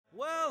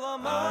I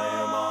am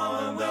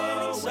on the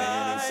winning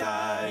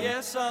side.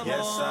 Yes, I'm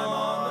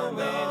on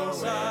the winning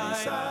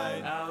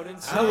side.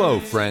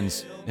 Hello,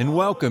 friends, and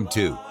welcome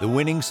to the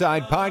Winning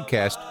Side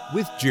Podcast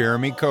with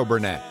Jeremy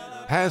Coburnett,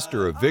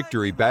 pastor of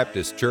Victory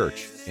Baptist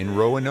Church in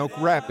Roanoke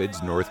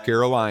Rapids, North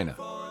Carolina.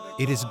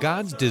 It is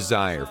God's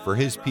desire for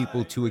His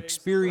people to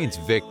experience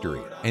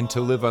victory and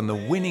to live on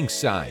the winning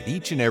side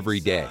each and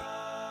every day.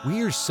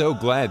 We are so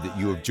glad that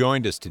you have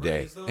joined us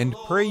today and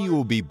pray you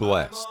will be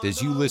blessed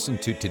as you listen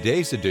to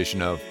today's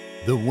edition of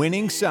The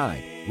Winning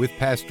Side with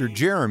Pastor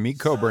Jeremy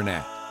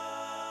Coburnett.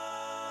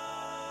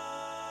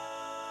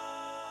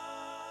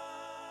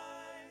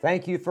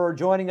 Thank you for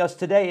joining us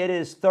today. It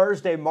is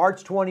Thursday,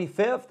 March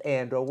 25th,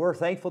 and we're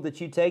thankful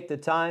that you take the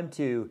time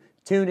to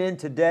tune in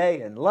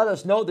today and let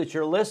us know that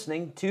you're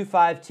listening.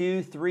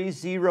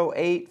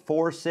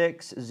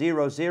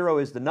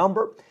 252-308-4600 is the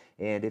number.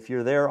 And if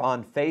you're there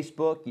on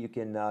Facebook, you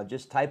can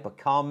just type a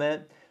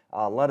comment.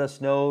 Let us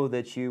know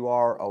that you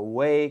are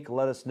awake.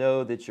 Let us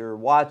know that you're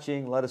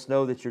watching. Let us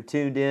know that you're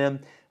tuned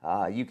in.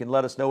 You can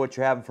let us know what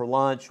you're having for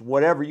lunch,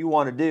 whatever you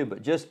want to do.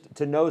 But just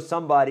to know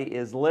somebody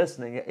is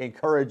listening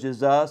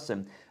encourages us.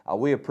 And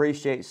we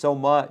appreciate so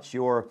much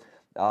your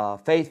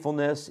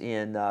faithfulness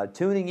in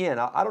tuning in.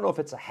 I don't know if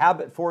it's a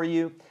habit for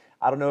you.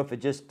 I don't know if it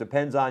just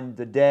depends on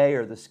the day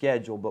or the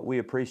schedule, but we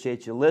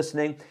appreciate you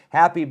listening.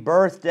 Happy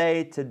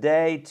birthday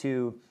today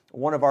to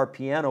one of our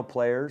piano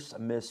players,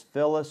 Miss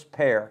Phyllis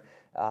Pear.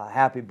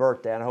 Happy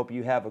birthday, and I hope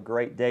you have a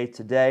great day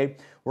today.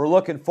 We're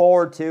looking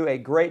forward to a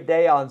great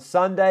day on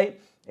Sunday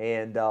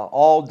and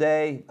all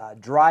day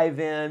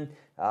drive-in,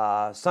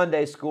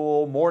 Sunday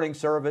school, morning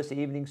service,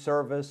 evening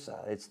service.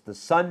 It's the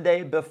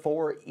Sunday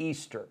before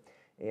Easter,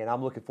 and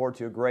I'm looking forward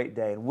to a great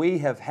day. And we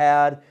have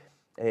had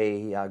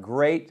a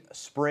great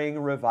spring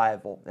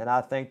revival, and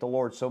I thank the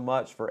Lord so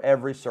much for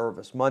every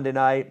service, Monday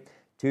night,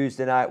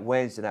 Tuesday night,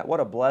 Wednesday night. What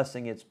a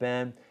blessing it's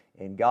been,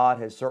 and God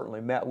has certainly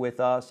met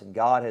with us, and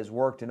God has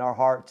worked in our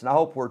hearts, and I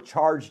hope we're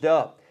charged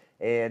up,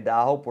 and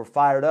I hope we're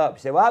fired up. You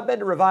say, well, I've been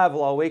to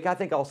revival all week. I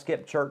think I'll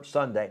skip church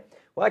Sunday.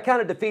 Well, that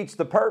kind of defeats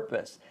the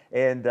purpose,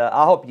 and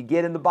I hope you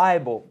get in the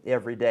Bible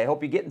every day. I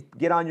hope you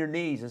get on your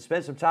knees and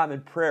spend some time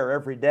in prayer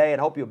every day,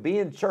 and I hope you'll be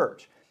in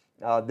church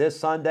this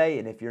Sunday.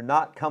 And if you're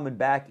not coming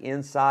back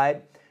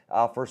inside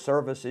for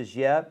services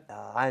yet,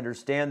 I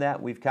understand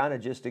that. We've kind of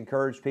just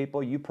encouraged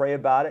people. You pray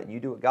about it, and you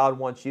do what God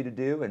wants you to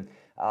do, and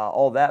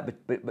all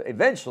that. But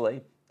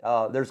eventually,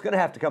 there's going to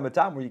have to come a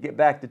time where you get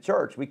back to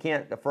church. We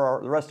can't,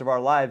 for the rest of our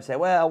lives, say,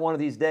 well, one of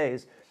these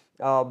days.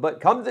 But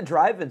come to the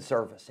drive-in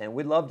service, and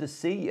we'd love to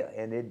see you,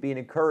 and it'd be an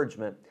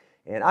encouragement.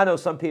 And I know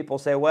some people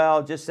say,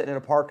 well, just sitting in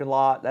a parking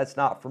lot, that's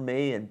not for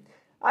me. And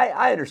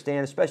I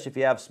understand, especially if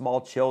you have small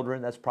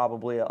children, that's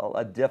probably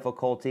a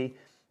difficulty.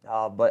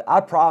 But I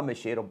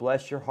promise you, it'll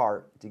bless your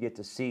heart to get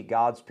to see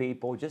God's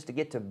people, just to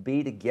get to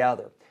be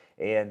together.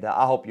 And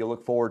I hope you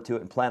look forward to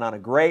it and plan on a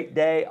great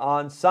day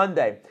on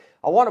Sunday.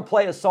 I want to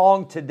play a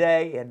song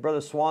today, and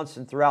Brother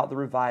Swanson, throughout the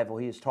revival,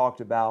 he has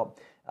talked about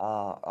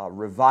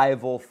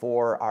revival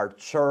for our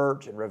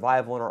church and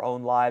revival in our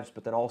own lives,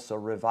 but then also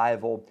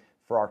revival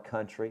for our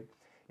country.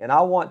 And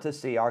I want to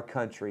see our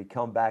country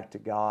come back to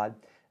God.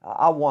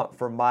 I want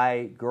for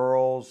my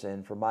girls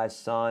and for my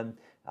son,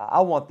 I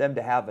want them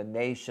to have a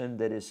nation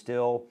that is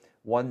still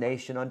one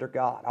nation under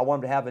God. I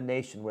want them to have a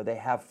nation where they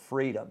have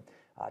freedom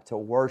to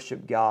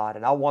worship God.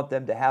 And I want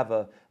them to have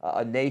a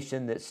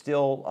nation that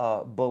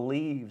still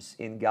believes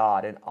in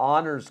God and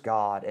honors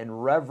God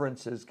and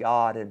reverences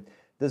God. And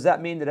does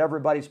that mean that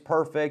everybody's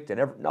perfect?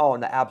 No,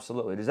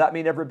 absolutely. Does that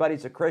mean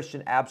everybody's a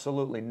Christian?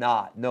 Absolutely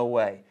not. No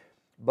way.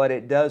 But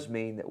it does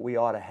mean that we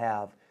ought to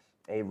have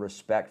a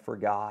respect for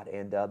God.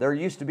 And there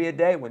used to be a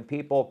day when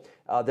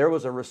there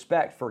was a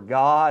respect for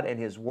God and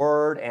His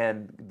Word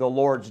and the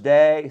Lord's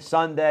Day,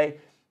 Sunday,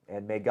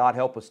 and may God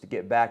help us to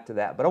get back to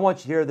that. But I want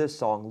you to hear this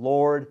song,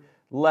 Lord,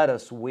 let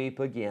us weep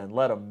again.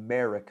 Let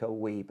America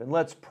weep. And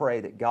let's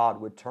pray that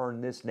God would turn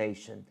this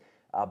nation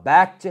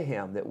back to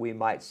Him, that we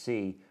might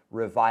see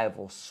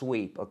revival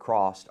sweep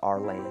across our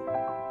land.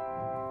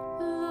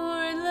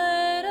 Lord,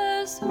 let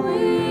us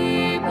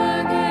weep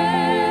again.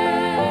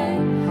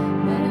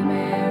 Let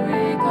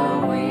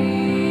America weep.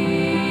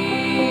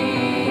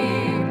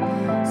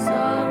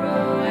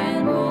 Sorrow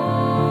and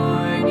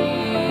mourning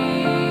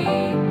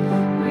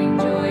bring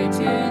joy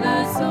to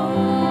the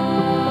soul.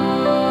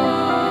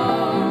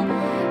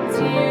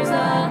 Tears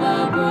of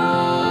a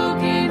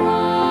broken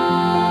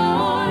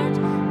heart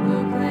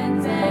will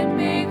cleanse and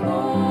make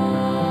whole.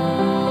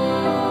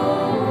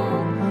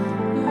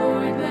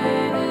 Lord,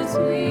 let us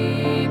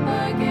weep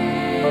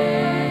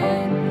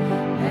again.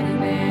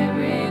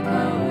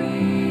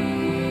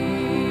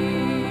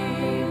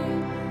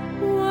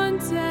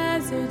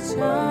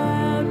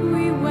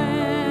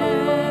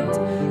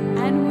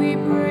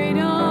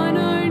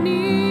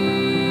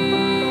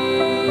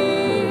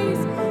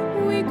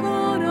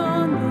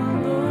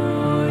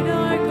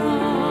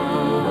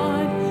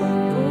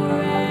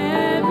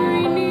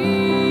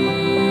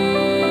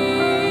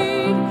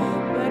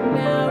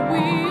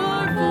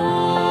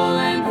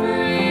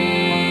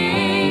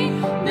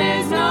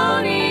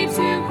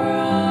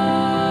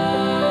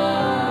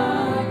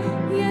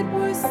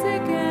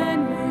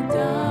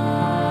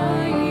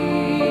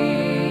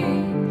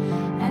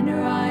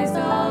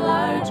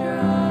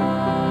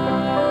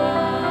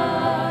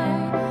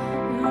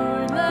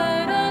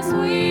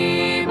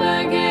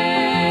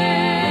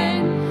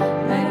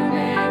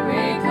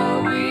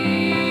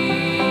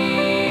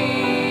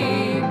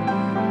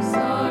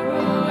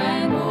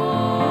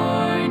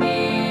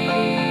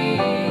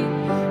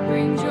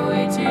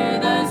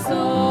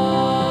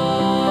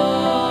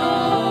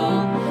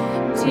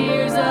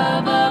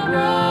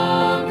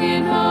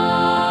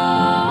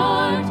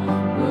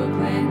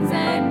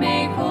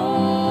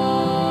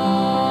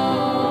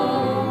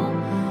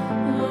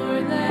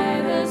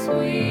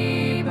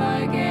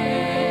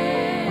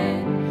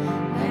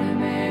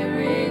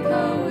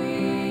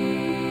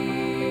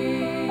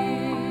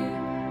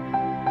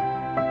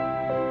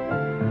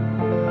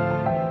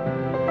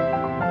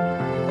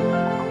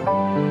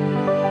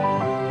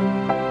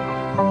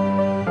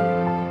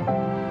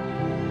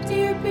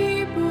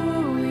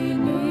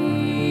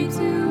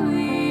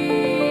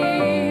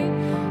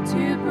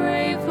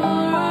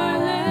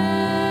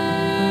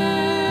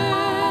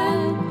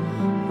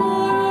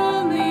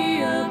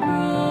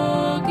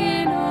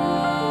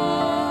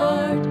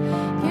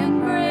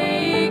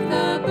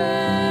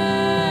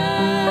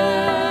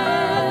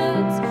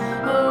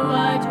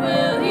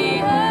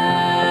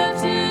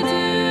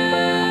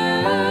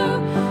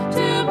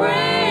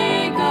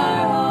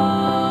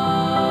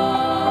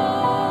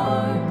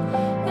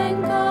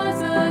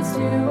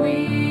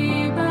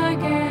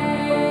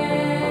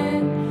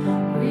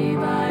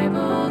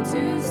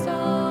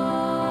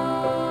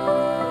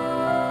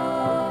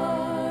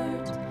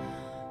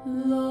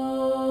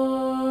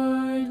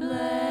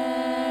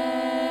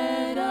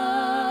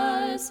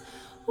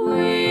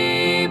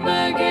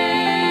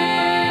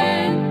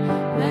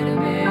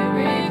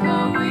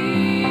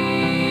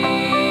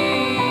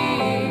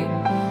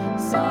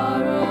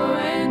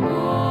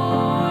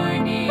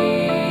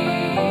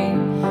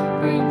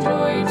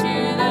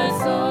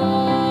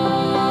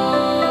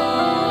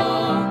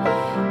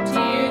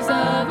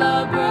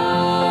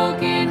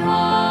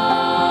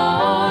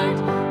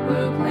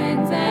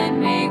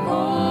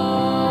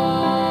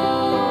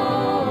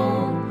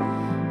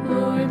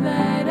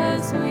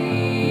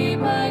 weep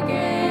again.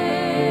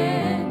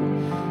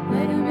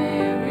 Let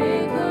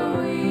America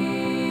weep.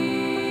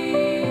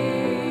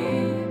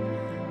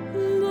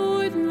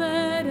 Lord,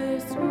 let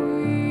us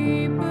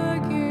weep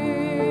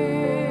again.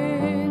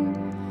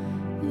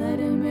 Let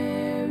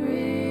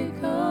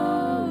America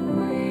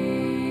weep.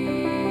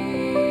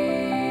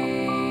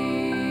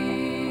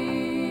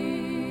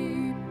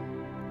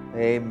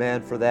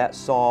 Amen for that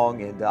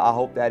song, and I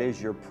hope that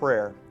is your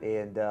prayer,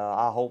 and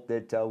I hope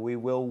that we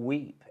will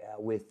weep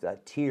with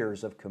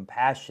tears of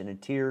compassion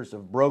and tears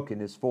of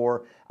brokenness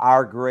for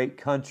our great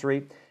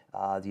country,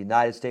 the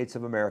United States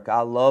of America.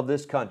 I love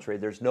this country.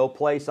 There's no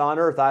place on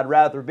earth I'd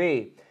rather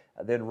be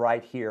than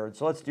right here. And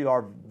so let's do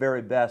our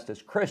very best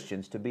as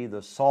Christians to be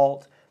the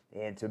salt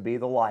and to be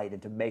the light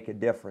and to make a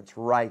difference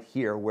right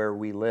here where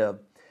we live.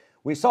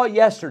 We saw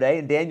yesterday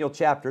in Daniel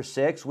chapter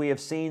 6, we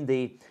have seen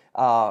the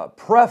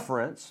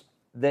preference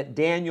that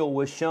Daniel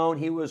was shown.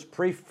 He was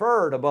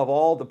preferred above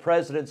all the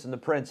presidents and the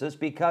princes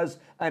because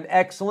an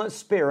excellent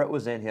spirit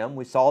was in him.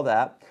 We saw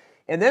that.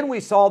 And then we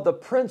saw the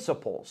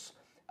principles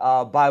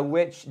by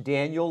which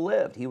Daniel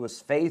lived. He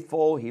was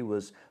faithful, he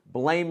was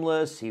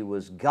blameless, he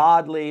was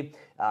godly,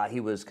 he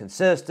was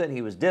consistent,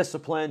 he was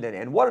disciplined,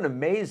 and what an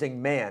amazing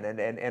man,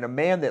 and a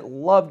man that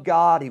loved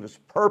God. He was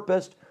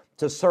purposed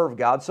to serve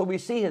God. So we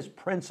see his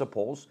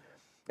principles.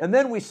 And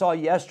then we saw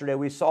yesterday,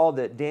 we saw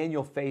that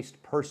Daniel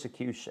faced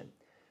persecution.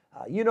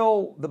 You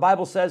know, the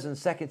Bible says in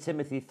 2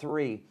 Timothy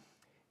 3,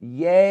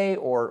 yea,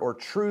 or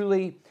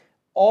truly,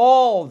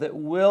 all that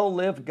will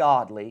live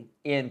godly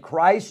in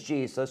Christ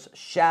Jesus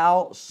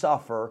shall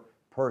suffer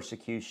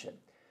persecution.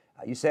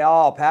 You say,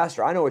 oh,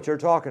 Pastor, I know what you're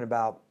talking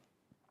about.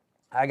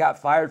 I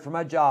got fired from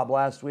my job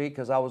last week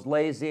because I was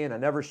lazy and I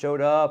never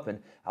showed up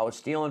and I was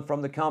stealing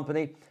from the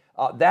company.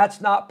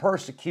 That's not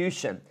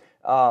persecution.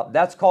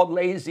 That's called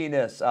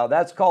laziness.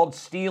 That's called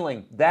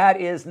stealing. That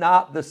is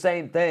not the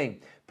same thing.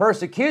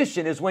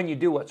 Persecution is when you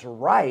do what's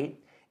right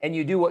and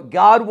you do what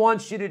God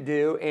wants you to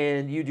do,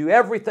 and you do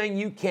everything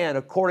you can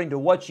according to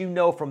what you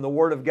know from the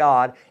Word of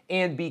God.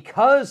 And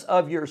because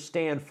of your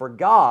stand for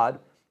God,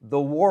 the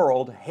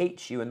world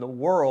hates you and the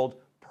world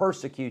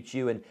persecutes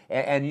you,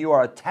 and you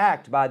are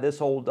attacked by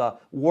this old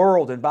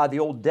world and by the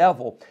old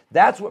devil.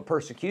 That's what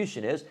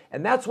persecution is,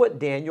 and that's what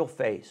Daniel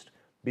faced.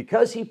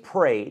 Because he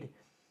prayed,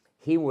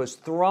 he was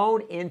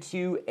thrown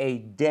into a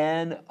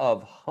den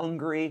of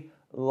hungry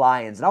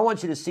lions. And I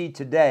want you to see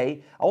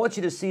today, I want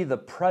you to see the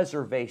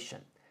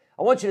preservation.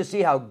 I want you to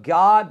see how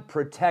God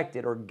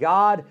protected, or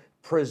God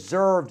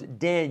preserved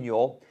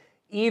Daniel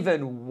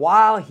even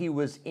while he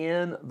was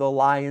in the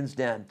lion's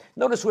den.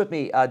 Notice with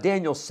me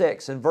Daniel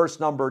 6 and verse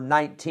number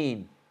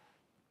 19.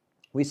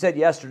 We said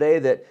yesterday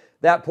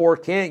that poor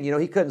king,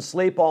 he couldn't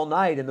sleep all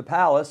night in the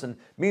palace, and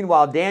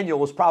meanwhile Daniel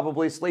was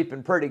probably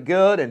sleeping pretty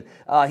good, and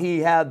he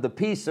had the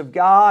peace of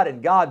God,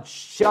 and God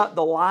shut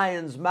the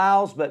lions'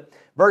 mouths. But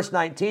verse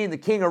 19, the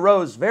king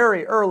arose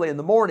very early in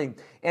the morning,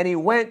 and he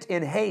went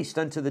in haste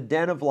unto the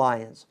den of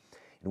lions.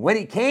 And when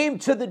he came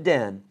to the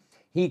den,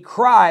 he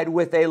cried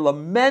with a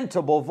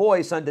lamentable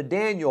voice unto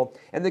Daniel.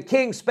 And the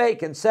king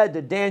spake and said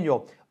to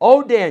Daniel,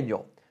 O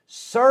Daniel,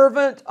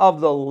 servant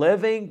of the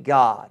living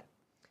God.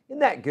 Isn't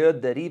that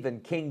good that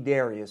even King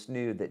Darius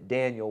knew that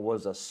Daniel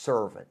was a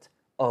servant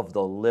of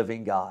the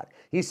living God?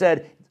 He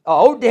said,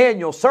 O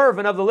Daniel,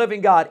 servant of the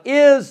living God,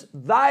 is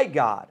thy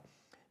God,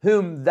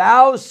 whom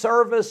thou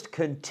servest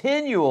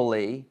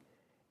continually,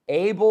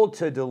 able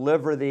to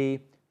deliver thee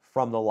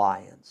from the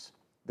lions.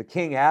 The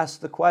king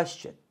asked the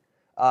question,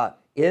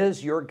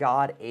 is your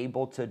God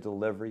able to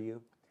deliver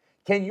you?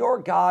 Can your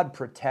God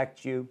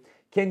protect you?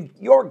 Can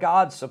your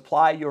God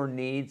supply your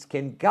needs?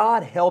 Can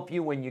God help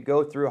you when you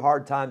go through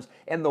hard times?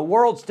 And the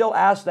world still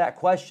asks that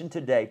question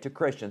today to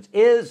Christians.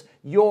 Is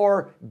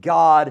your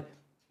God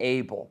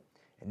able?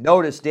 And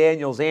notice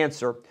Daniel's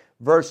answer,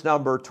 verse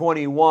number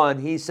 21.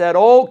 He said,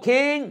 O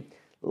king,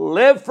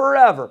 live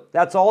forever.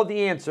 That's all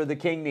the answer the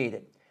king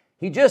needed.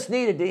 He just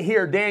needed to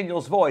hear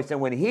Daniel's voice.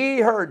 And when he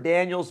heard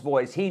Daniel's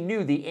voice, he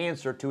knew the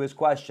answer to his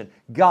question.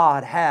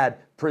 God had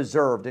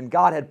preserved and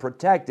God had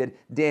protected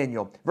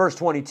Daniel. Verse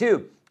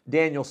 22,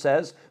 Daniel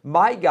says,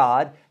 My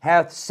God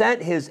hath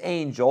sent his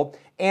angel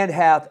and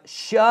hath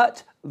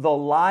shut the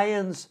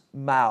lions'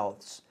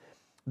 mouths,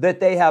 that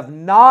they have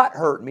not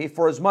hurt me,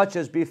 for as much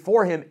as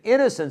before him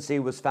innocency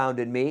was found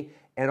in me,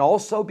 and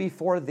also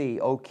before thee,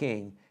 O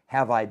king,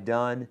 have I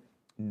done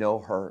no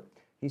hurt.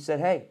 He said,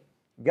 hey,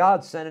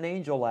 God sent an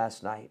angel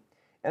last night,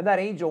 and that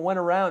angel went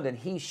around and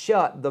he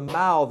shut the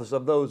mouths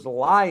of those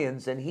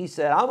lions, and he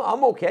said,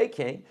 I'm okay,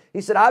 king.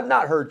 He said, I've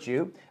not hurt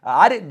you.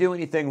 I didn't do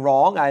anything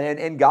wrong.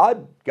 And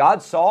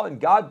God saw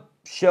and God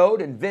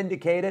showed and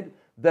vindicated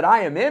that I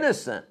am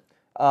innocent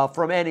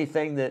from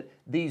anything that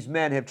these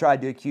men have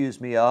tried to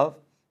accuse me of.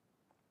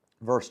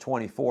 Verse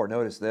 24,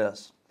 notice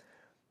this.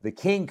 The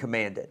king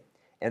commanded,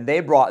 and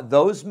they brought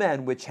those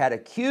men which had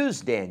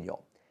accused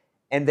Daniel,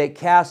 and they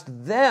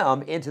cast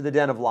them into the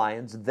den of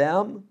lions,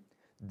 them,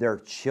 their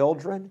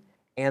children,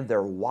 and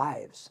their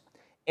wives.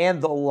 And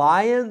the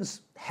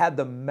lions had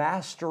the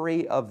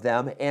mastery of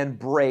them and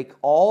brake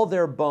all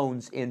their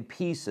bones in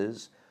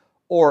pieces,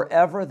 or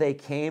ever they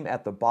came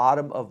at the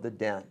bottom of the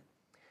den.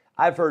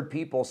 I've heard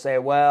people say,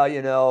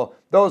 well,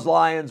 those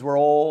lions were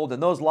old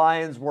and those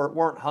lions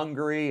weren't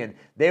hungry and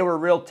they were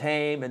real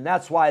tame and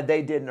that's why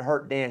they didn't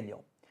hurt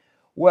Daniel.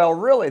 Well,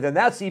 really, then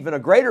that's even a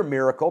greater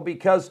miracle,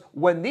 because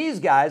when these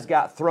guys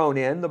got thrown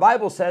in, the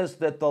Bible says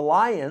that the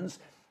lions,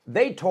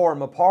 they tore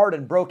them apart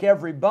and broke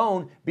every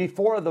bone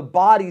before the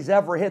bodies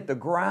ever hit the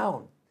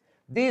ground.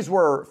 These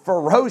were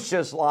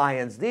ferocious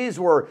lions. These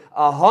were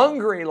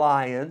hungry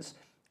lions,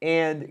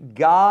 and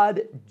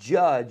God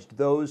judged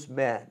those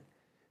men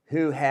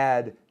who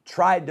had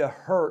tried to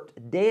hurt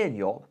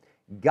Daniel.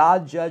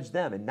 God judged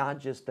them, and not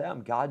just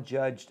them, God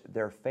judged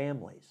their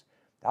families.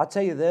 I'll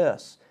tell you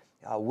this,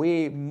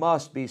 we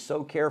must be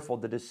so careful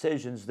the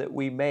decisions that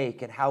we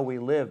make and how we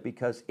live,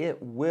 because it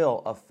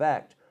will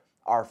affect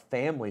our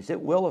families. It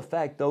will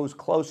affect those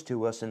close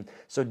to us. And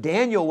so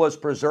Daniel was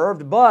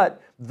preserved, but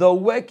the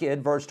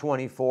wicked, verse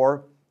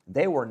 24,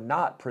 they were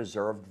not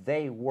preserved.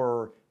 They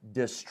were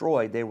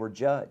destroyed. They were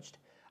judged.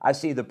 I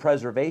see the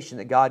preservation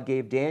that God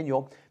gave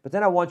Daniel, but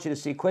then I want you to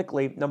see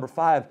quickly, number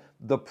 5,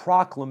 the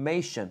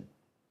proclamation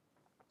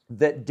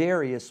that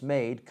Darius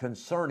made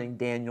concerning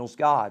Daniel's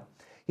God.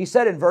 He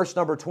said in verse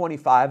number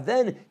 25,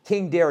 then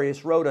King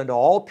Darius wrote unto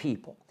all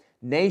people,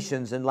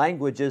 nations, and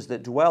languages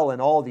that dwell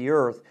in all the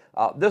earth.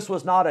 This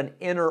was not an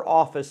inner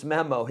office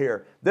memo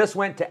here. This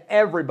went to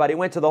everybody,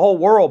 went to the whole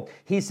world.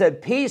 He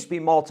said, peace be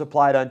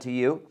multiplied unto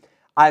you.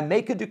 I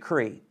make a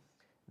decree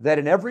that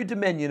in every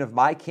dominion of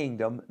my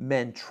kingdom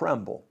men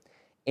tremble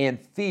and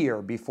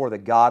fear before the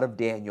God of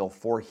Daniel,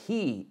 for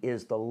he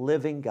is the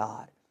living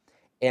God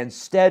and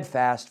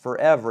steadfast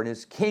forever in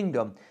his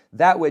kingdom,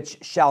 that which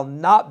shall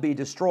not be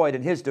destroyed,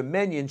 and his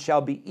dominion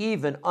shall be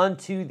even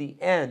unto the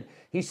end.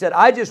 He said,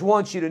 I just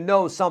want you to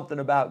know something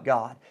about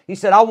God. He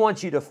said, I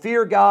want you to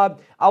fear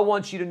God. I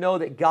want you to know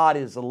that God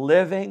is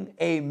living.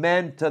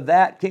 Amen to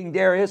that, King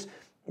Darius.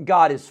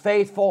 God is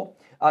faithful.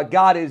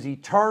 God is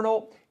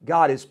eternal.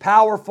 God is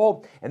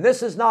powerful. And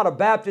this is not a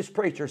Baptist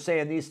preacher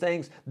saying these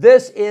things.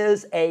 This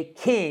is a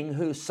king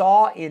who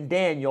saw in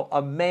Daniel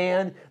a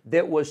man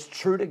that was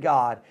true to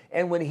God.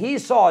 And when he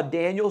saw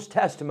Daniel's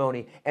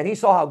testimony and he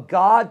saw how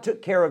God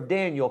took care of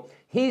Daniel,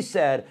 he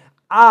said,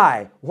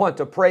 I want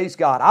to praise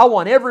God. I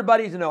want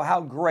everybody to know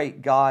how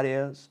great God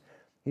is.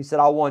 He said,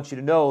 I want you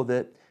to know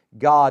that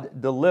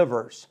God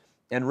delivers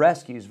and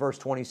rescues. Verse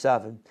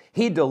 27,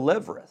 he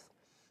delivereth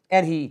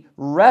and he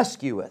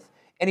rescueth.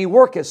 And he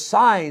worketh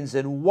signs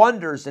and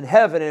wonders in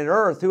heaven and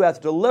earth, who hath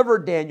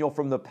delivered Daniel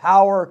from the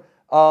power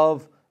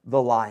of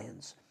the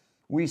lions.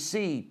 We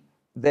see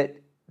that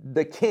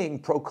the king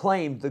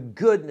proclaimed the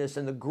goodness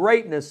and the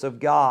greatness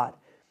of God.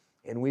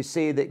 And we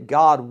see that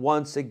God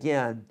once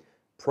again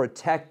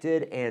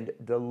protected and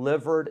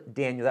delivered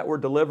Daniel. That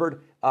word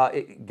delivered,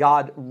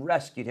 God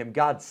rescued him.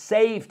 God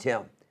saved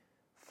him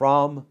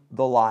from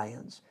the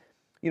lions.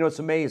 It's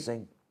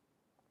amazing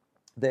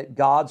that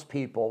God's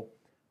people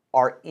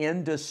are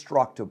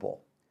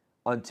indestructible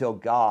until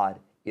God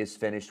is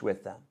finished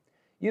with them.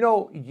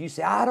 You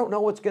say, I don't know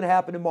what's going to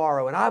happen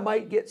tomorrow, and I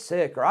might get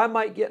sick, or I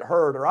might get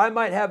hurt, or I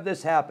might have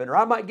this happen, or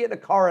I might get in a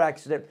car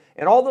accident,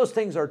 and all those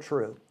things are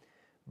true.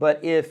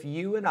 But if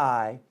you and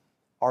I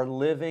are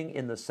living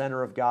in the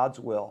center of God's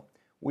will,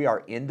 we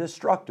are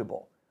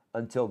indestructible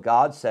until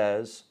God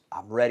says,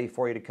 I'm ready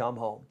for you to come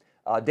home.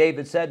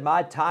 David said,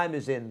 my time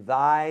is in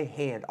thy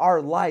hand.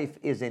 Our life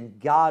is in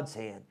God's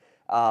hand.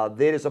 That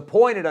is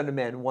appointed unto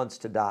men once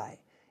to die.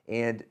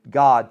 And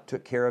God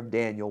took care of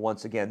Daniel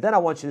once again. Then I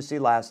want you to see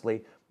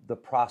lastly the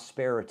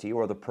prosperity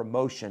or the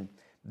promotion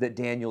that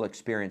Daniel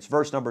experienced.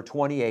 Verse number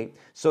 28,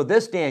 so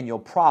this Daniel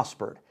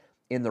prospered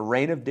in the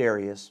reign of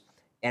Darius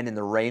and in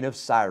the reign of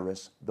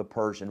Cyrus the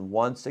Persian.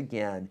 Once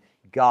again,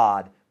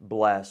 God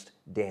blessed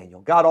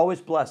Daniel. God always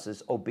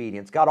blesses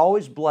obedience. God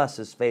always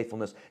blesses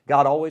faithfulness.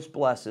 God always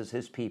blesses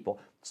his people.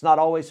 It's not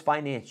always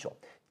financial.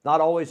 It's not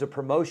always a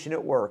promotion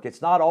at work.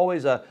 It's not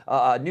always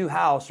a new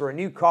house or a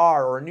new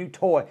car or a new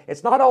toy.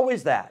 It's not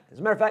always that. As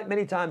a matter of fact,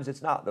 many times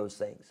it's not those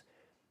things.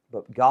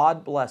 But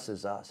God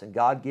blesses us, and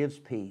God gives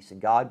peace,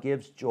 and God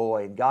gives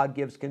joy, and God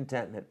gives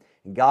contentment,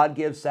 and God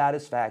gives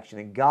satisfaction,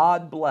 and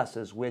God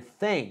blesses with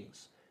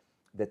things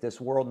that this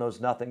world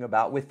knows nothing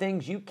about, with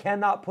things you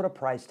cannot put a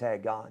price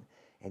tag on.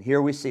 And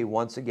here we see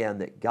once again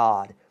that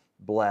God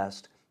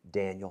blessed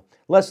Daniel.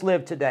 Let's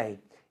live today.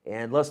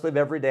 And let's live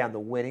every day on the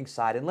winning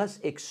side. And let's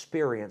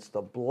experience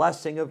the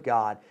blessing of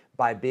God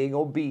by being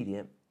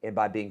obedient and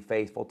by being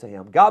faithful to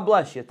him. God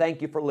bless you. Thank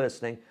you for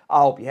listening. I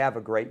hope you have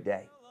a great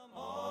day.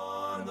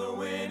 On the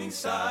winning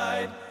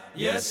side.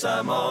 Yes,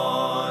 I'm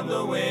on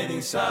the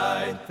winning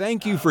side.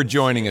 Thank you for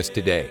joining us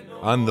today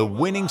on the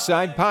Winning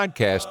Side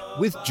Podcast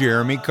with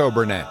Jeremy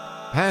Coburnett,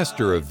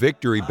 pastor of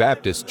Victory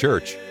Baptist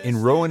Church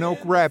in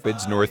Roanoke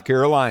Rapids, North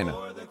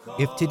Carolina.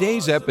 If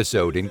today's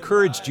episode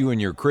encouraged you in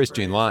your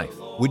Christian life,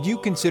 would you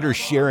consider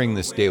sharing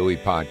this daily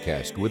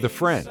podcast with a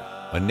friend,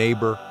 a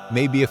neighbor,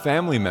 maybe a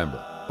family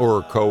member, or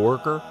a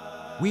coworker?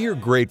 We are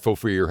grateful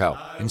for your help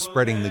in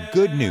spreading the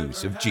good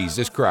news of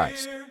Jesus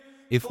Christ.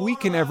 If we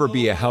can ever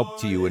be a help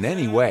to you in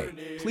any way,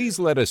 please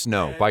let us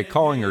know by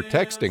calling or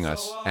texting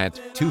us at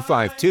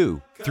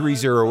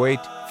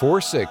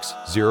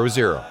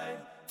 252-308-4600.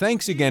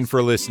 Thanks again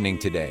for listening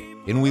today,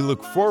 and we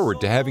look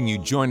forward to having you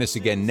join us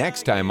again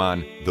next time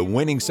on The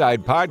Winning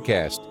Side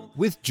Podcast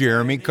with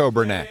Jeremy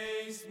Coburnack.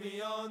 Place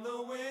me on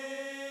the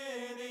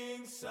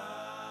winning side.